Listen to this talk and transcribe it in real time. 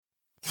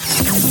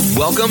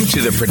Welcome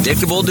to the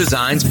Predictable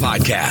Designs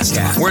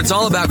Podcast, where it's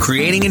all about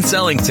creating and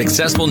selling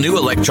successful new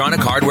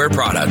electronic hardware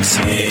products.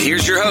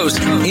 Here's your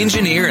host,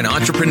 engineer and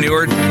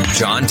entrepreneur,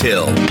 John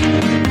Till.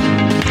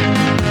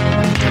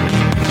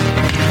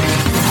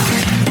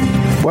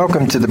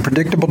 Welcome to the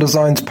Predictable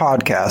Designs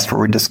Podcast,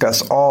 where we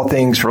discuss all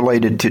things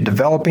related to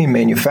developing,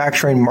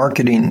 manufacturing,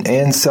 marketing,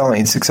 and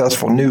selling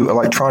successful new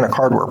electronic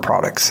hardware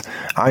products.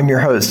 I'm your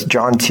host,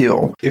 John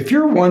Till. If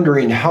you're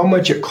wondering how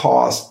much it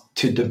costs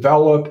to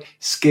develop,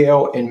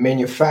 scale, and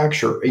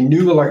manufacture a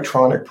new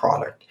electronic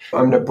product,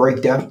 I'm going to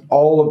break down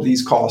all of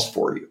these costs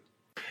for you.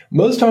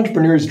 Most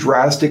entrepreneurs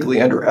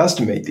drastically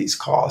underestimate these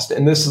costs,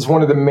 and this is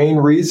one of the main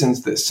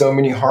reasons that so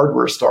many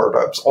hardware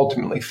startups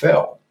ultimately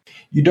fail.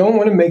 You don't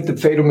want to make the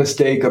fatal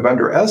mistake of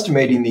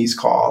underestimating these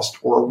costs,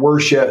 or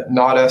worse yet,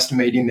 not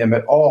estimating them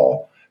at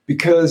all,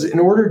 because in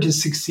order to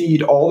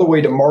succeed all the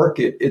way to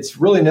market, it's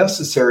really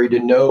necessary to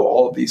know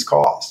all of these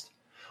costs.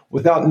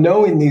 Without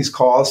knowing these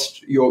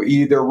costs, you'll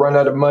either run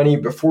out of money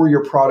before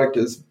your product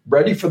is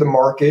ready for the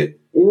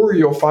market, or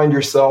you'll find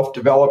yourself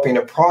developing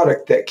a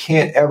product that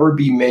can't ever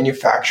be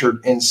manufactured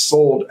and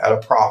sold at a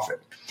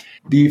profit.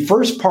 The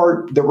first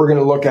part that we're going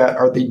to look at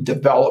are the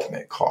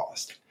development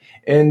costs.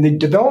 And the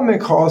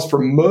development costs for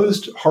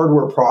most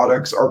hardware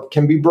products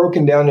can be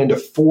broken down into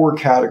four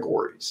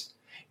categories.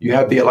 You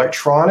have the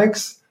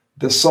electronics,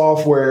 the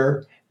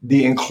software,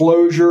 the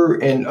enclosure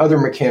and other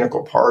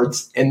mechanical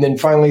parts, and then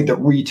finally the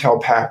retail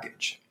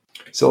package.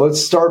 So let's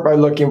start by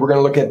we're going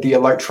to look at the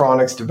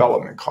electronics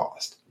development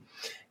cost.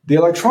 The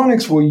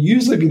electronics will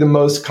usually be the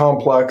most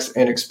complex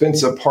and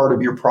expensive part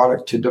of your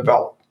product to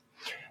develop.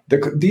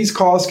 These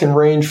costs can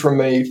range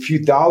from a few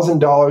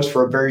 $1,000s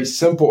for a very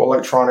simple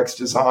electronics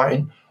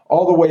design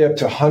all the way up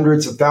to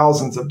hundreds of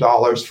thousands of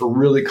dollars for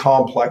really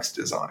complex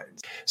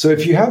designs. So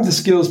if you have the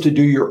skills to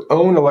do your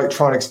own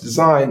electronics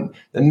design,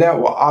 then that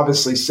will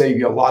obviously save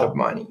you a lot of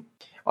money.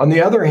 On the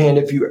other hand,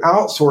 if you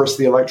outsource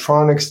the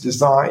electronics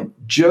design,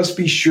 just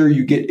be sure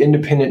you get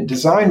independent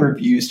design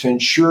reviews to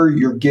ensure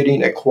you're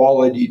getting a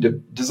quality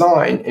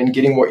design and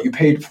getting what you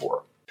paid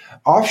for.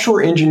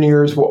 Offshore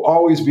engineers will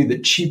always be the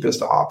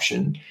cheapest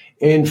option,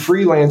 and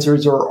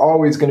freelancers are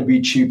always going to be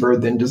cheaper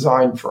than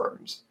design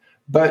firms.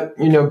 But,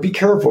 be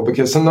careful,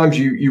 because sometimes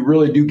you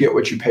really do get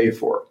what you pay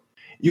for.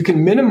 You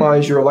can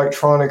minimize your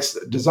electronics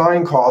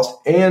design costs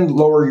and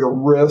lower your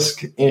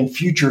risk and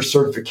future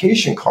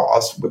certification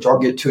costs, which I'll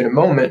get to in a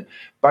moment,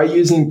 by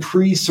using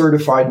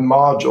pre-certified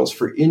modules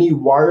for any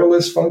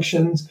wireless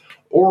functions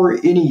or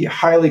any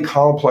highly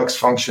complex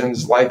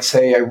functions like,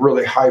 say, a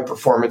really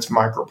high-performance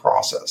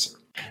microprocessor.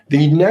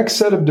 The next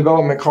set of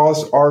development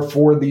costs are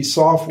for the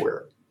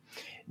software.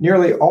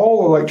 Nearly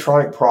all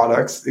electronic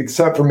products,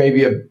 except for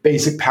maybe a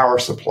basic power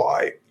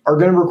supply, are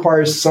going to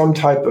require some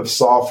type of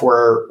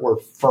software or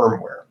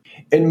firmware.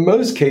 In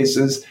most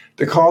cases,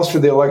 the cost for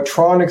the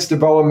electronics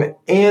development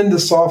and the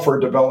software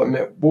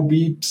development will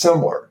be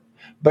similar.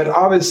 But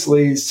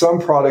obviously, some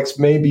products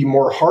may be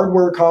more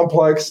hardware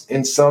complex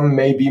and some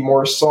may be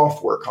more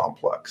software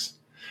complex.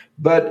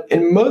 But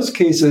in most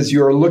cases,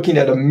 you are looking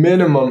at a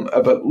minimum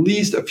of at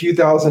least a few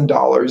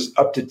 $1,000s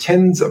up to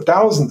tens of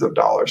thousands of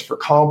dollars for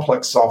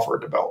complex software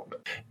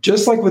development.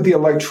 Just like with the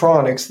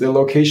electronics, the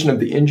location of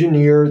the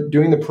engineer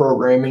doing the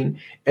programming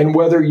and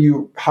whether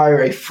you hire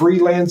a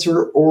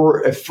freelancer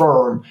or a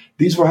firm,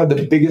 these will have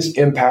the biggest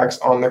impacts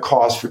on the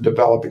cost for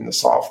developing the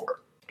software.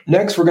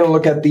 Next, we're going to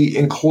look at the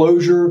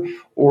enclosure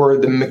or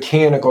the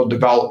mechanical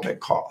development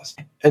cost.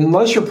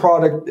 Unless your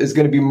product is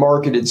going to be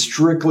marketed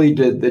strictly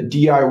to the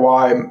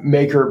DIY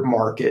maker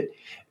market,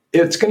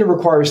 it's going to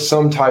require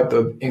some type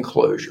of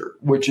enclosure,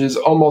 which is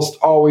almost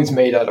always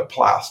made out of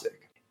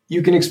plastic.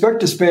 You can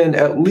expect to spend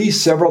at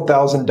least several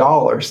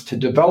 $1,000s to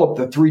develop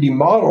the 3D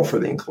model for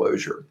the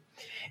enclosure.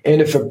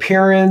 And if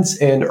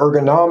appearance and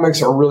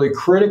ergonomics are really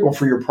critical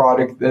for your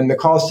product, then the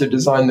cost to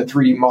design the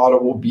 3D model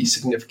will be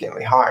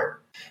significantly higher.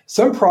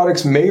 Some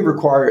products may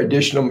require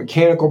additional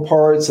mechanical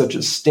parts, such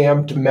as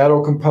stamped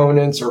metal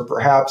components or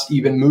perhaps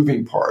even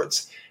moving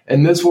parts,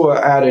 and this will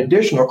add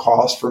additional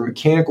costs for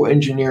mechanical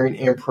engineering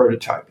and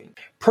prototyping.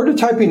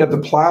 Prototyping of the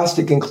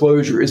plastic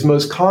enclosure is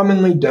most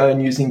commonly done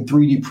using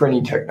 3D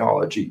printing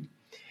technology.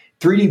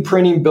 3D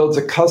printing builds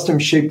a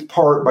custom-shaped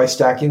part by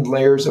stacking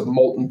layers of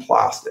molten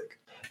plastic.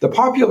 The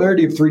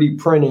popularity of 3D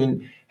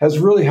printing has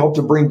really helped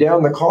to bring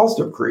down the cost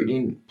of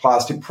creating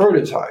plastic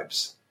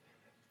prototypes.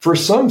 For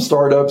some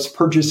startups,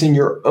 purchasing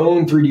your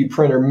own 3D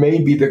printer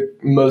may be the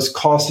most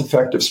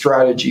cost-effective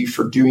strategy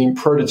for doing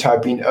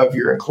prototyping of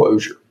your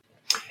enclosure.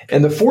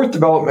 And the fourth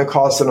development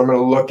cost that I'm going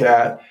to look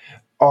at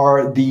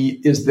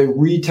is the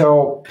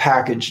retail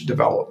package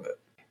development.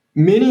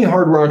 Many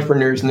hardware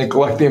entrepreneurs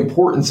neglect the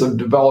importance of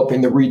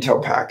developing the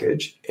retail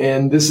package,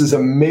 and this is a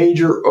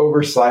major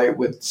oversight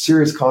with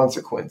serious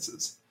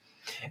consequences.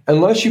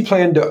 Unless you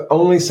plan to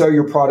only sell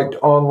your product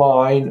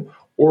online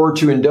or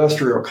to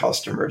industrial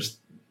customers,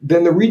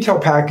 then the retail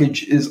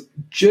package is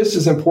just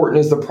as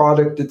important as the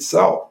product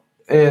itself.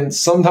 And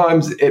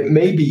sometimes it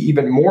may be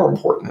even more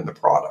important than the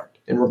product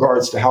in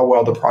regards to how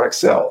well the product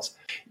sells.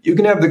 You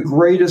can have the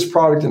greatest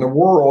product in the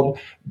world,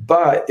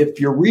 but if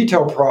your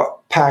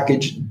retail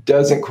package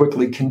doesn't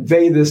quickly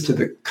convey this to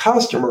the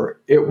customer,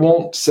 it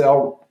won't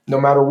sell no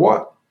matter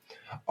what.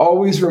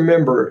 Always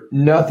remember,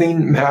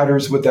 nothing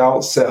matters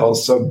without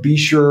sales, so be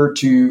sure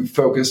to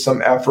focus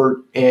some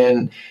effort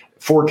in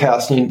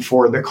forecasting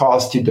for the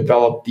cost to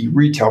develop the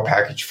retail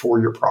package for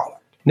your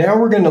product. Now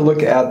we're going to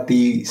look at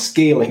the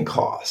scaling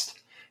cost.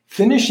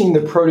 Finishing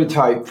the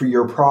prototype for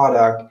your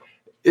product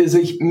is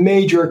a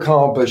major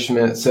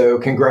accomplishment, so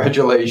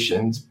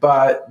congratulations,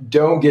 but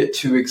don't get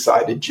too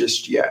excited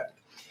just yet.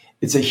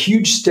 It's a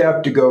huge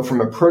step to go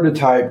from a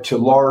prototype to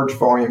large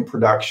volume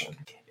production.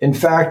 In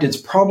fact, it's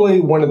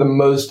probably one of the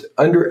most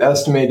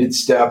underestimated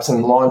steps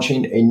in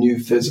launching a new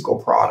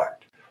physical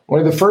product. One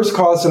of the first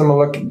costs that I'm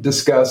going to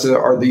discuss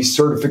are the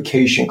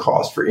certification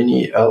costs for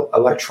any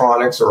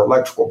electronics or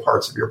electrical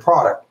parts of your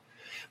product.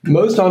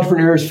 Most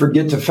entrepreneurs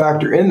forget to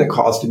factor in the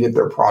cost to get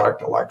their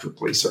product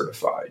electrically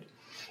certified.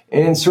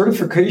 And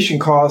certification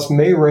costs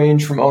may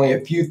range from only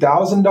a few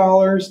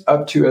 $1,000s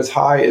up to as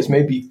high as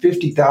maybe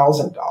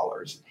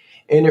 $50,000.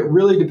 And it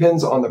really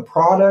depends on the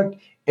product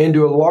and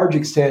to a large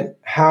extent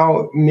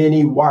how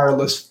many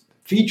wireless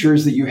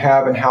features that you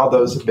have and how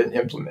those have been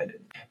implemented.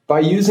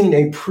 By using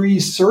a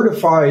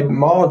pre-certified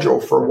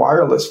module for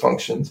wireless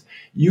functions,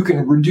 you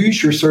can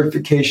reduce your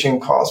certification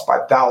costs by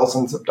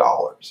thousands of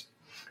dollars.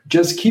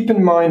 Just keep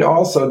in mind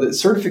also that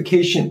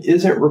certification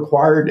isn't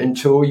required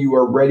until you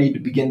are ready to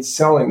begin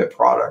selling the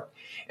product.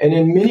 And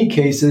in many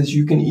cases,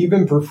 you can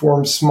even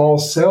perform small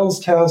sales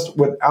tests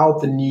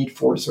without the need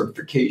for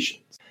certifications.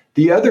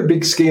 The other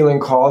big scaling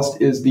cost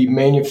is the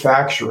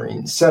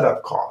manufacturing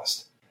setup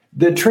cost.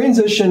 The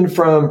transition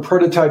from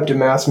prototype to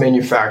mass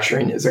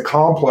manufacturing is a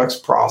complex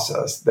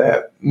process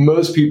that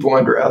most people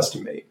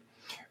underestimate.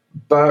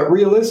 But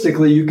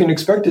realistically, you can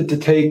expect it to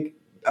take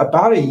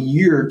about a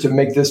year to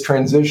make this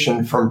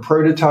transition from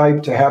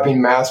prototype to having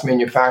mass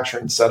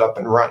manufacturing set up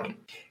and running.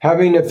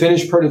 Having a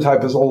finished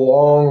prototype is a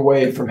long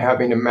way from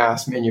having a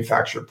mass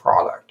manufactured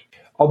product.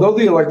 Although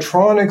the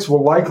electronics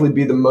will likely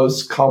be the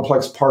most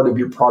complex part of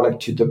your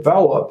product to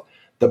develop,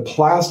 the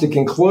plastic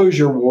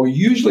enclosure will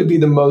usually be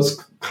the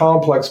most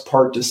complex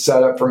part to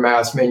set up for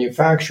mass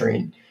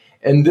manufacturing.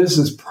 And this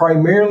is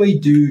primarily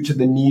due to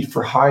the need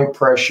for high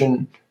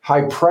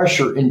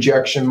pressure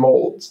injection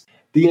molds.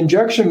 The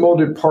injection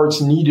molded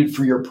parts needed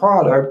for your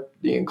product,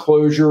 the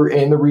enclosure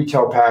and the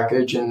retail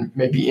package, and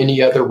maybe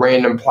any other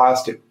random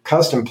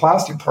custom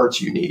plastic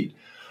parts you need,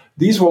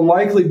 these will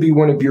likely be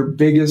one of your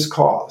biggest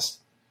costs.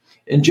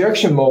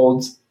 Injection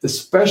molds,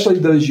 especially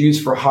those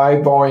used for high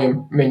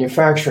volume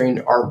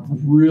manufacturing, are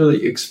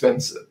really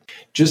expensive.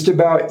 Just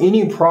about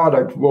any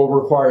product will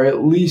require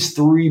at least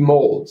 3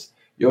 molds.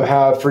 You'll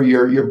have for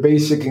your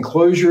basic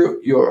enclosure,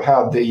 you'll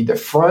have the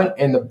front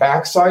and the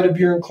back side of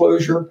your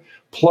enclosure,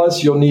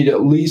 plus you'll need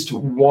at least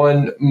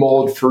 1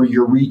 mold for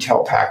your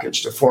retail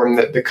package to form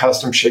the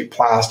custom shaped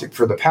plastic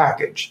for the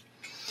package.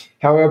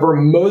 However,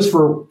 most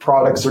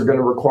products are going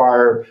to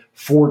require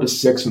 4 to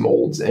 6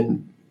 molds,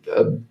 and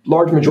a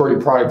large majority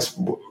of products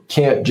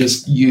can't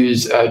just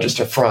use just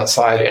a front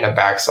side and a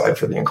back side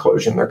for the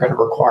enclosure. They're going to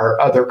require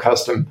other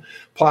custom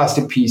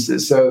plastic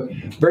pieces. So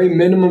very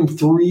minimum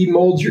 3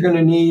 molds you're going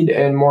to need,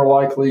 and more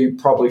likely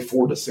probably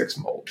 4 to 6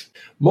 molds.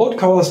 Mold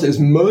cost is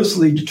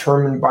mostly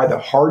determined by the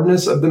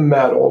hardness of the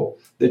metal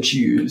that's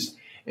used.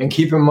 And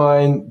keep in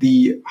mind,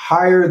 the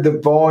higher the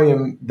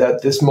volume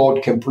that this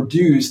mold can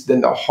produce,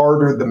 then the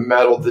harder the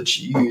metal that's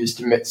used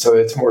to make, so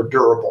it's more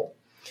durable.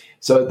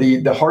 So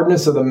the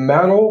hardness of the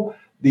metal,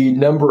 the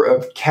number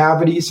of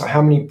cavities, so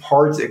how many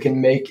parts it can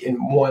make at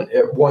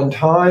one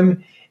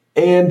time,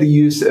 and the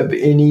use of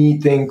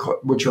anything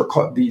which are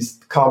called these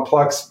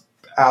complex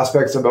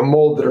aspects of a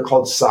mold that are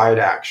called side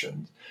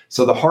actions.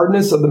 So the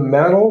hardness of the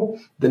metal,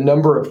 the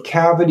number of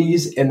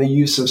cavities, and the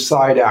use of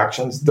side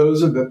actions,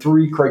 those are the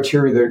 3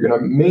 criteria that are going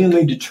to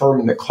mainly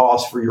determine the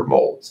cost for your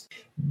molds.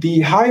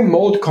 The high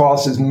mold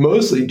cost is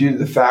mostly due to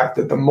the fact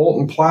that the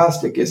molten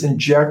plastic is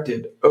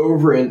injected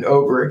over and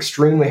over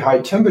extremely high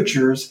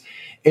temperatures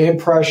and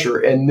pressure,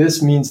 and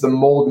this means the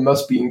mold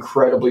must be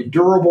incredibly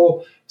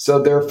durable,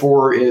 so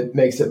therefore it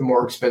makes it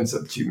more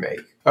expensive to make.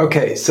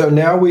 Okay, so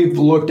now we've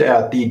looked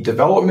at the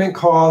development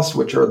costs,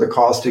 which are the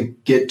costs to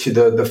get to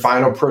the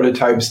final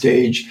prototype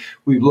stage.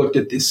 We've looked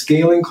at the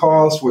scaling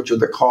costs, which are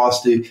the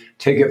costs to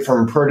take it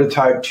from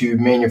prototype to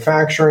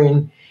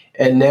manufacturing.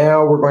 And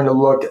now we're going to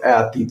look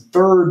at the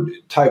third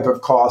type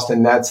of cost,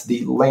 and that's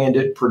the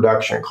landed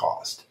production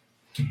cost.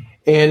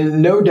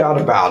 And no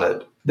doubt about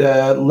it,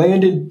 the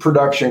landed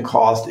production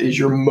cost is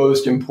your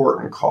most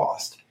important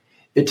cost.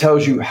 It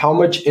tells you how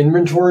much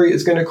inventory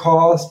is going to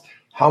cost,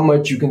 how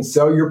much you can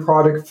sell your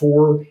product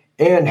for,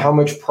 and how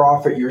much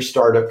profit your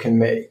startup can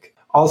make.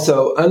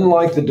 Also,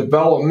 unlike the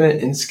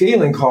development and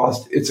scaling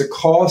cost, it's a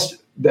cost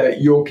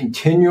that you'll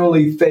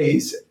continually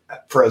face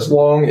for as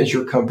long as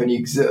your company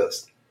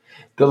exists.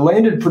 The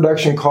landed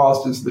production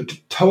cost is the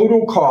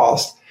total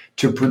cost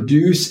to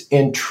produce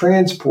and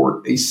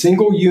transport a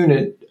single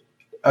unit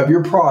of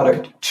your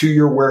product to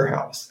your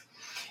warehouse.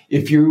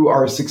 If you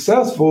are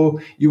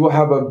successful, you will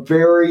have a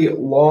very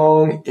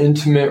long,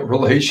 intimate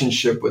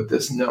relationship with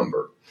this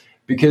number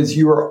because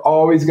you are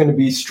always going to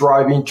be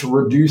striving to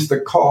reduce the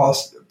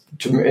cost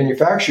to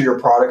manufacture your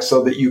product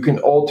so that you can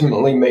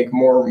ultimately make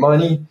more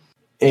money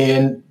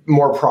and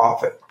more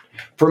profit.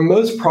 For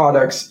most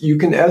products, you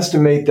can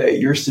estimate that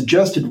your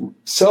suggested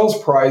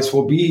sales price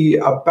will be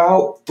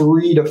about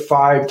 3 to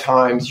 5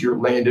 times your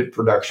landed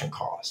production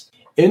cost.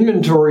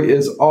 Inventory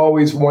is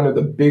always one of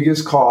the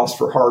biggest costs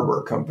for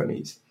hardware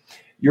companies.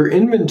 Your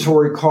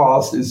inventory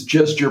cost is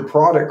just your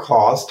product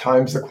cost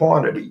times the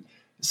quantity.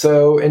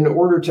 So in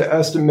order to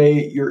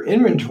estimate your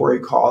inventory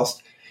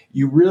cost,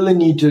 you really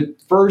need to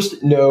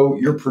first know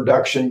your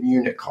production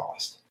unit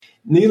cost.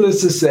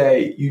 Needless to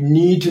say, you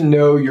need to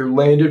know your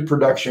landed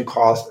production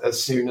cost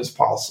as soon as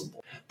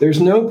possible. There's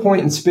no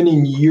point in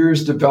spending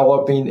years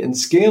developing and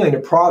scaling a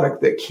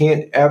product that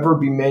can't ever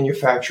be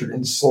manufactured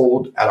and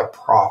sold at a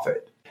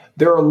profit.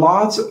 There are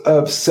lots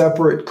of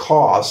separate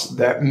costs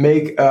that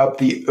make up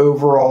the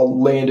overall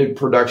landed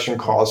production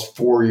cost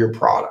for your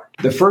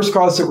product. The first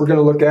cost that we're going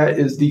to look at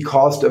is the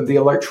cost of the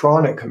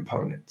electronic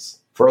components.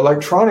 For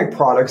electronic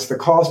products, the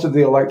cost of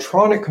the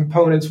electronic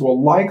components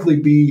will likely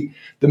be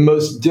the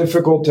most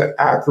difficult to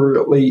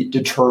accurately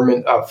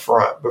determine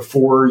upfront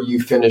before you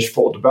finish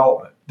full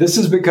development. This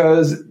is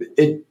because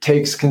it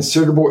takes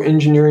considerable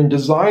engineering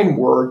design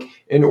work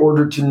in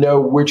order to know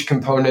which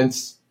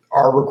components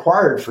are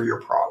required for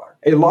your product.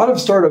 A lot of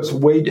startups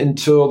wait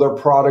until their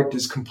product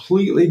is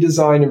completely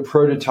designed and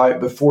prototyped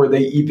before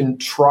they even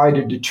try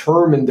to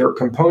determine their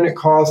component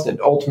cost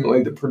and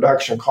ultimately the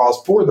production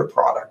cost for the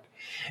product.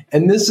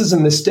 And this is a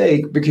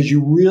mistake because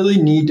you really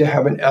need to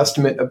have an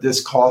estimate of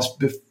this cost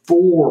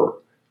before,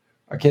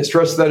 I can't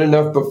stress that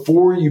enough,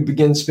 before you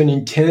begin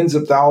spending tens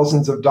of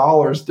thousands of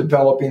dollars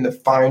developing the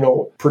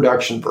final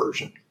production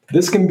version.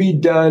 This can be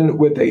done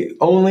with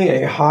only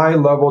a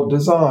high-level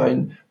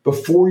design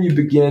before you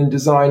begin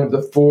design of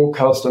the full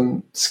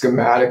custom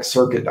schematic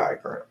circuit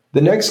diagram.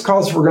 The next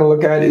cost we're going to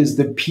look at is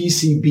the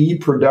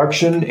PCB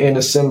production and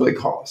assembly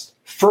cost.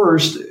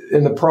 First,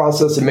 in the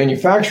process of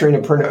manufacturing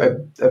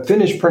a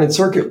finished printed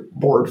circuit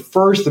board,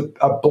 first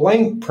a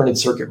blank printed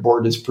circuit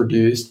board is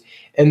produced,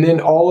 and then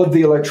all of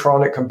the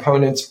electronic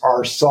components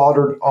are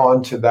soldered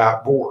onto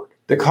that board.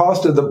 The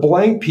cost of the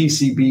blank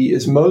PCB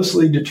is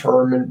mostly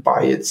determined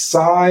by its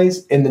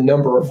size and the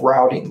number of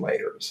routing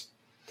layers.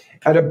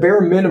 At a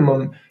bare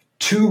minimum,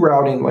 2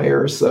 routing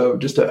layers, so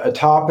just a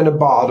top and a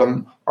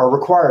bottom, are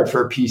required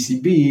for a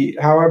PCB.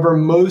 However,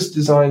 most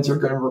designs are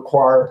going to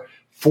require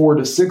 4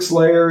 to 6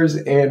 layers,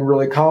 and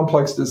really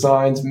complex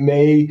designs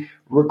may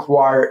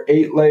require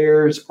 8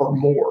 layers or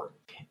more.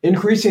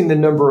 Increasing the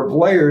number of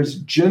layers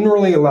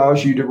generally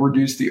allows you to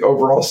reduce the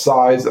overall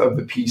size of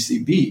the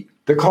PCB.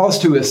 The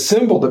cost to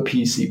assemble the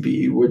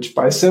PCB, which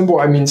by assemble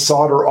I mean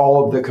solder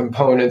all of the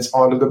components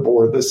onto the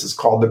board, this is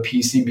called the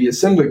PCB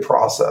assembly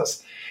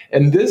process.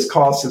 And this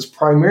cost is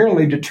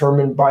primarily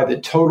determined by the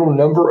total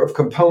number of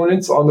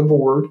components on the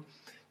board,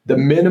 the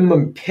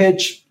minimum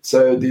pitch,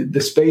 so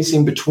the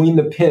spacing between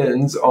the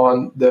pins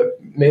on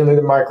mainly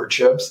the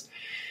microchips,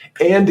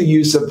 and the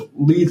use of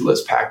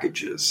leadless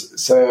packages,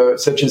 so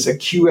such as a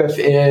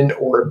QFN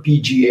or a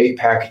BGA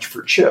package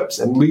for chips.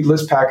 And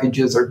leadless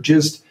packages are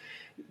just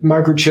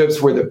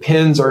microchips where the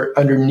pins are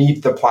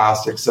underneath the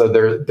plastic, so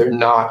they're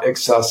not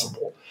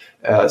accessible.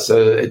 So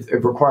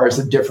it requires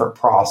a different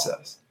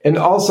process. And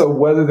also,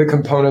 whether the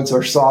components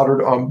are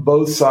soldered on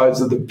both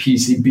sides of the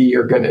PCB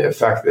are going to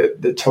affect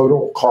the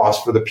total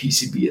cost for the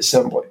PCB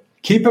assembly.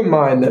 Keep in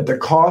mind that the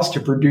cost to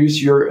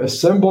produce your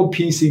assembled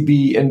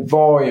PCB in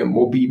volume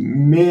will be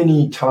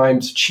many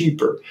times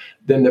cheaper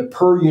than the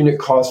per unit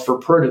cost for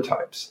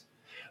prototypes.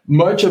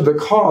 Much of the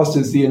cost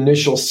is the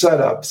initial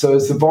setup, so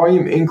as the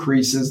volume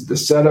increases, the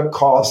setup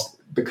cost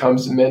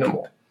becomes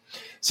minimal.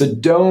 So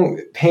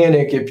don't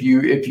panic if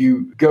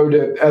you go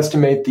to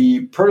estimate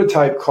the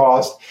prototype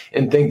cost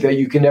and think that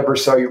you can never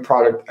sell your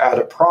product at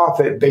a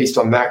profit based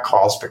on that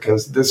cost,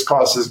 because this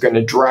cost is going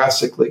to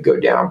drastically go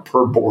down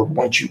per board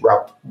once you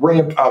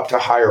ramp up to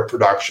higher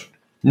production.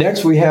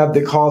 Next, we have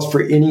the cost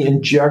for any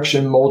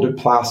injection molded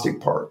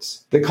plastic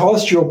parts. The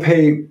cost you'll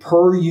pay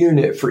per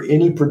unit for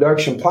any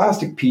production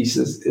plastic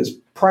pieces is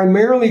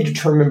primarily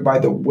determined by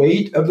the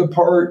weight of the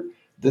part,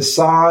 the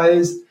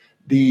size,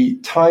 the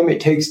time it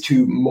takes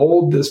to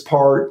mold this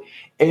part,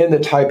 and the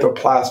type of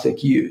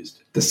plastic used.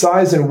 The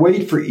size and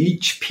weight for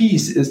each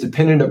piece is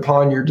dependent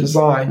upon your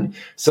design,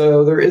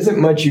 so there isn't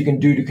much you can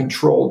do to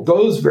control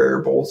those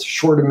variables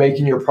short of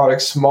making your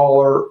product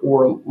smaller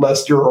or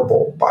less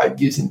durable by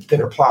using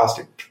thinner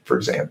plastic, for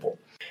example.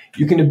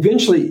 You can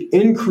eventually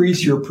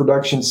increase your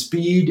production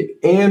speed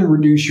and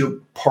reduce your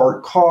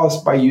part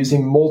cost by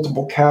using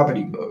multiple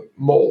cavity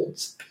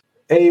molds.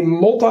 A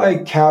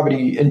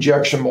multi-cavity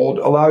injection mold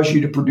allows you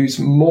to produce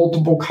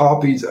multiple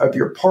copies of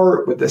your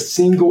part with a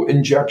single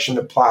injection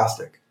of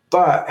plastic.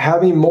 But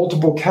having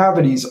multiple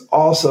cavities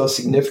also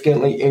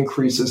significantly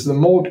increases the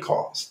mold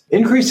cost.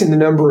 Increasing the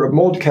number of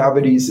mold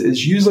cavities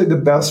is usually the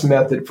best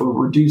method for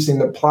reducing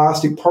the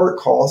plastic part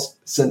cost,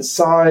 since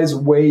size,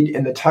 weight,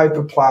 and the type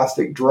of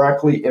plastic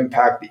directly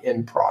impact the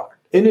end product.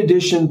 In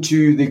addition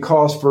to the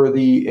cost for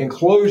the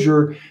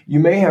enclosure, you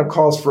may have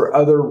costs for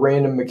other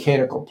random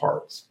mechanical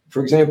parts.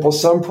 For example,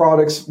 some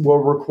products will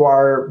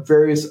require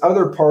various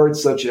other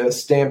parts such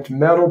as stamped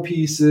metal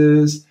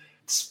pieces,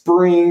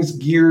 springs,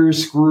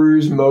 gears,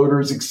 screws,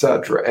 motors,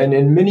 etc. And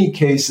in many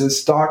cases,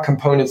 stock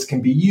components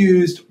can be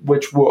used,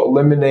 which will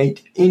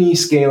eliminate any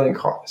scaling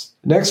cost.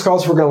 The next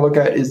cost we're going to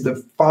look at is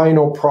the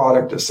final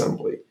product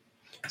assembly.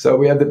 So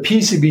we have the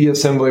PCB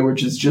assembly,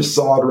 which is just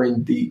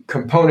soldering the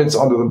components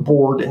onto the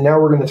board. And now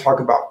we're going to talk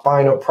about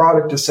final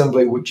product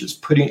assembly, which is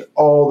putting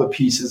all the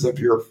pieces of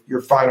your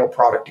final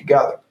product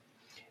together.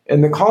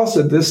 And the cost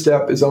of this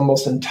step is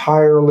almost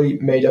entirely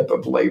made up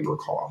of labor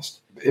cost.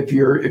 If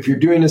you're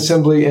doing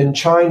assembly in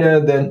China,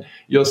 then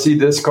you'll see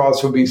this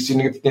cost will be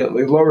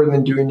significantly lower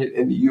than doing it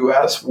in the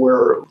U.S.,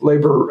 where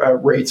labor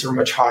rates are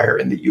much higher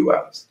in the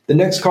U.S. The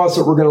next cost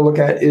that we're going to look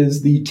at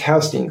is the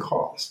testing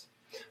cost.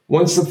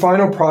 Once the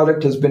final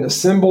product has been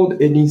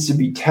assembled, it needs to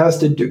be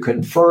tested to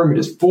confirm it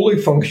is fully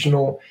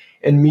functional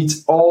and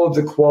meets all of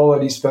the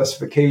quality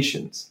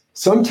specifications.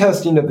 Some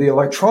testing of the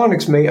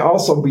electronics may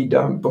also be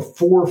done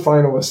before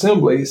final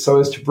assembly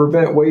so as to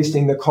prevent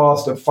wasting the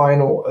cost of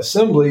final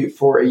assembly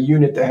for a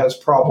unit that has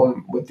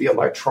problem with the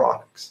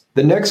electronics.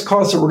 The next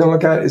cost that we're going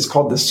to look at is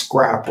called the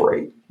scrap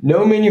rate.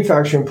 No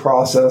manufacturing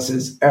process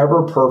is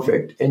ever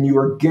perfect, and you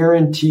are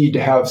guaranteed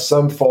to have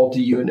some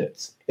faulty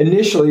units.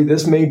 Initially,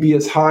 this may be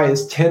as high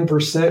as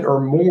 10%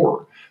 or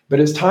more, but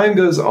as time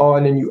goes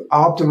on and you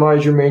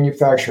optimize your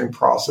manufacturing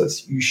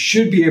process, you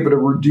should be able to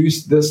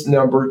reduce this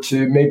number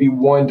to maybe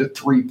 1 to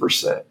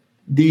 3%.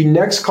 The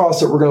next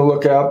cost that we're going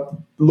to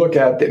look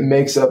at that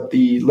makes up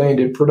the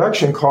landed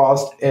production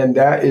cost, and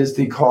that is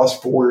the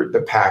cost for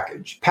the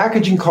package.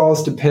 Packaging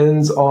cost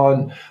depends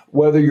on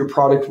whether your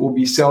product will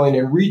be selling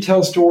in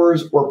retail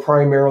stores or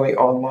primarily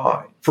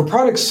online. For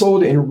products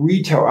sold in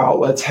retail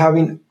outlets,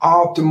 having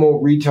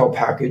optimal retail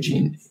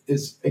packaging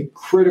is a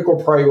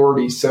critical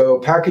priority, so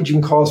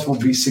packaging costs will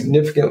be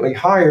significantly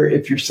higher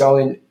if you're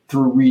selling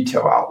through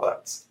retail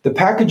outlets. The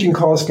packaging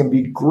cost can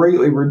be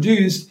greatly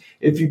reduced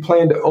if you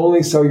plan to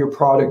only sell your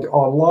product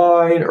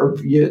online or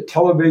via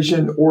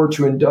television or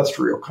to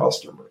industrial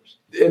customers.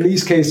 In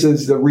these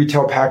cases, the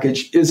retail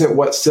package isn't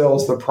what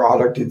sells the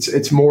product.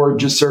 It's more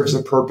just serves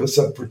the purpose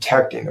of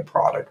protecting the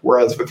product.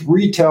 Whereas with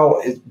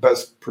retail, it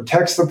both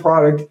protects the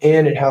product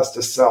and it has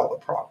to sell the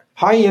product.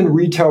 High-end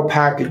retail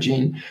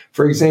packaging,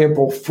 for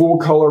example, full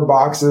color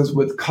boxes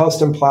with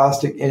custom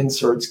plastic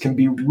inserts can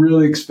be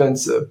really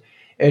expensive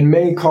and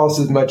may cost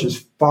as much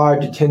as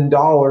 $5 to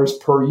 $10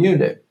 per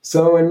unit.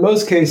 So in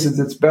most cases,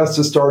 it's best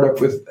to start up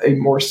with a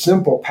more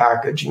simple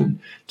packaging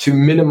to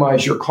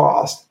minimize your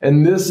cost.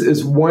 And this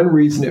is one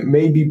reason it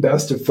may be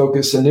best to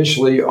focus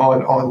initially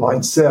on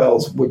online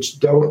sales, which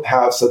don't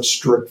have such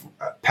strict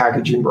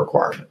packaging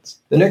requirements.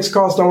 The next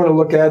cost I want to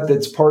look at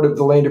that's part of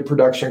the landed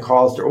production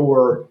cost,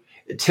 or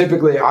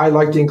typically I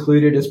like to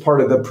include it as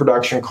part of the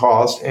production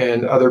cost,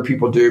 and other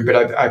people do, but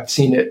I've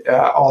seen it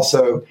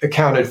also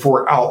accounted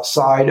for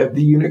outside of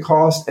the unit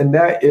cost, and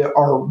that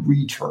are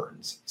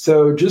returns.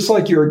 So just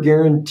like you're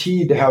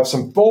guaranteed to have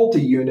some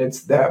faulty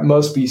units that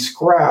must be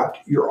scrapped,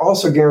 you're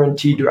also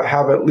guaranteed to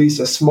have at least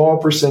a small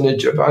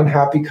percentage of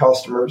unhappy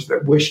customers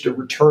that wish to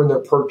return their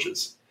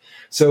purchase.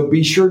 So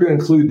be sure to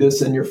include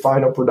this in your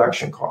final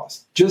production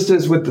cost. Just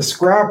as with the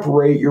scrap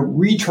rate, your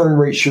return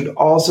rate should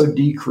also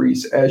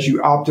decrease as you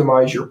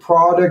optimize your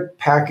product,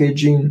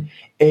 packaging,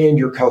 and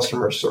your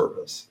customer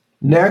service.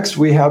 Next,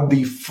 we have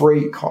the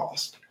freight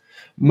cost.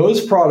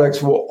 Most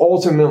products will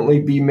ultimately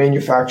be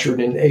manufactured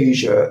in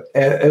Asia,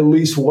 at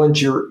least once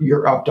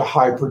you're up to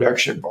high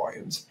production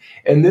volumes.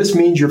 And this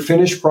means your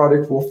finished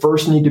product will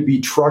first need to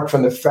be trucked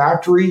from the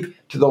factory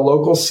to the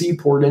local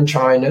seaport in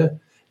China.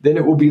 Then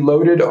it will be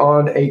loaded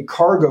on a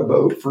cargo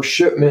boat for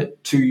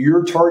shipment to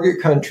your target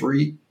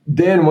country.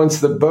 Then once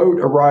the boat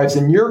arrives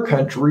in your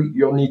country,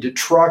 you'll need to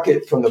truck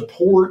it from the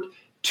port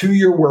to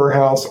your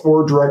warehouse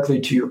or directly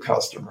to your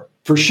customer.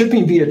 For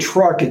shipping via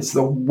truck, it's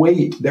the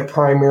weight that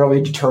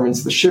primarily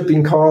determines the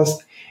shipping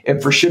cost.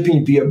 And for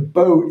shipping via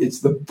boat, it's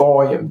the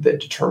volume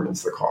that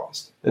determines the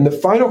cost. And the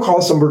final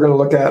costs that we're going to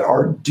look at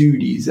are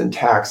duties and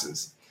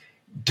taxes.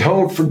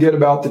 Don't forget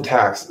about the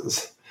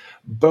taxes.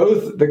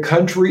 Both the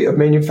country of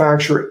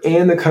manufacture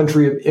and the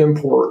country of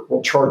import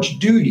will charge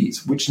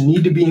duties, which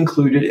need to be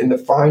included in the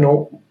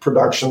final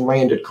production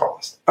landed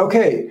cost.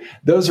 Okay,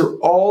 those are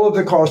all of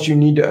the costs you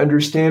need to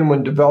understand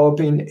when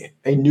developing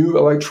a new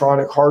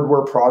electronic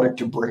hardware product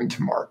to bring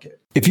to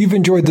market. If you've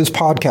enjoyed this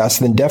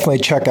podcast, then definitely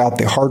check out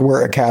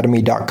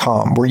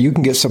thehardwareacademy.com, where you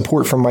can get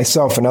support from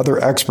myself and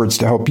other experts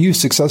to help you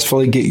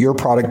successfully get your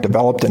product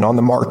developed and on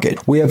the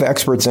market. We have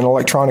experts in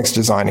electronics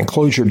design,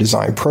 enclosure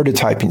design,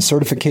 prototyping,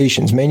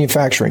 certifications,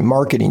 manufacturing,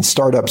 marketing,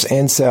 startups,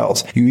 and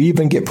sales. You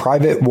even get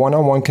private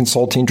one-on-one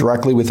consulting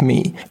directly with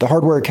me. The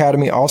Hardware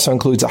Academy also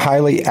includes a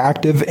highly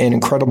active and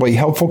incredibly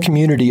helpful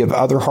community of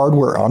other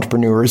hardware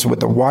entrepreneurs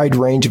with a wide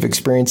range of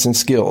experience and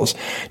skills.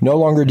 No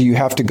longer do you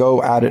have to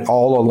go at it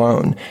all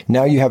alone.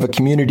 Now you have a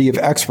community of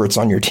experts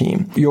on your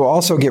team. You'll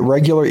also get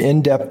regular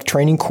in-depth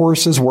training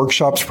courses,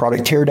 workshops,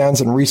 product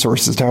teardowns, and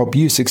resources to help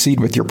you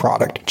succeed with your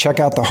product. Check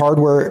out the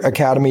Hardware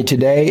Academy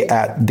today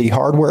at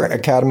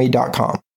thehardwareacademy.com.